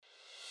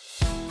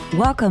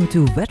Welcome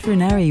to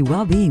Veterinary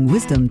Wellbeing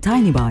Wisdom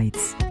Tiny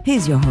Bites.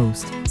 Here's your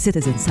host,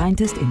 citizen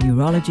scientist in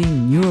neurology,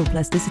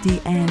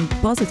 neuroplasticity, and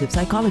positive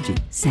psychology,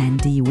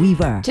 Sandy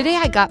Weaver. Today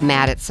I got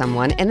mad at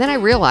someone, and then I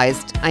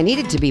realized I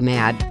needed to be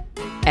mad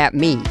at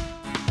me.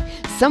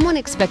 Someone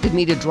expected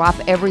me to drop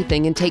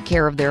everything and take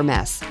care of their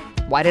mess.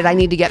 Why did I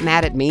need to get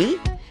mad at me?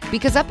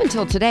 Because up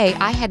until today,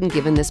 I hadn't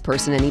given this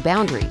person any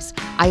boundaries.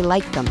 I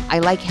like them, I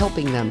like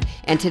helping them,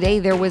 and today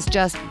there was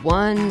just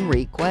one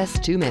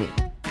request too many.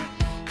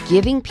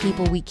 Giving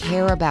people we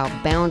care about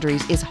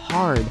boundaries is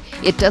hard.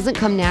 It doesn't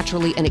come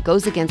naturally, and it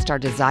goes against our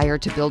desire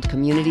to build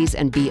communities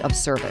and be of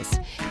service.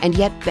 And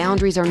yet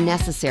boundaries are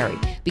necessary,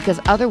 because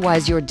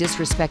otherwise you're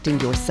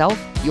disrespecting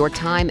yourself, your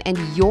time, and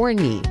your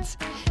needs.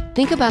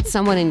 Think about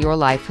someone in your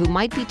life who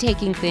might be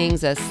taking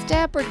things a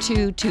step or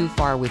two too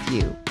far with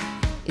you.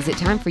 Is it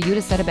time for you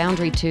to set a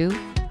boundary too?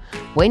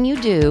 When you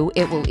do,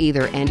 it will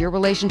either end your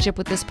relationship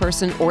with this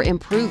person or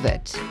improve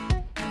it.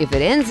 If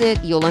it ends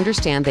it, you'll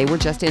understand they were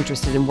just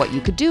interested in what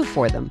you could do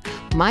for them.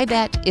 My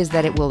bet is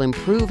that it will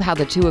improve how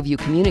the two of you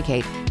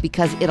communicate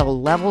because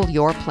it'll level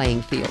your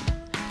playing field.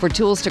 For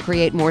tools to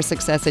create more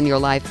success in your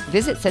life,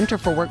 visit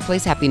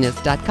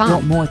centerforworkplacehappiness.com.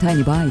 Want more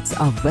tiny bites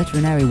of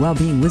veterinary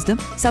well-being wisdom?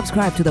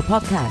 Subscribe to the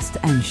podcast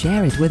and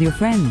share it with your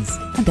friends.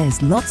 And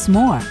there's lots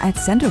more at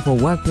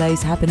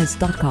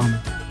centerforworkplacehappiness.com.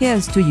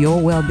 Here's to your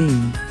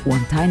well-being,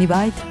 one tiny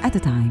bite at a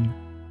time.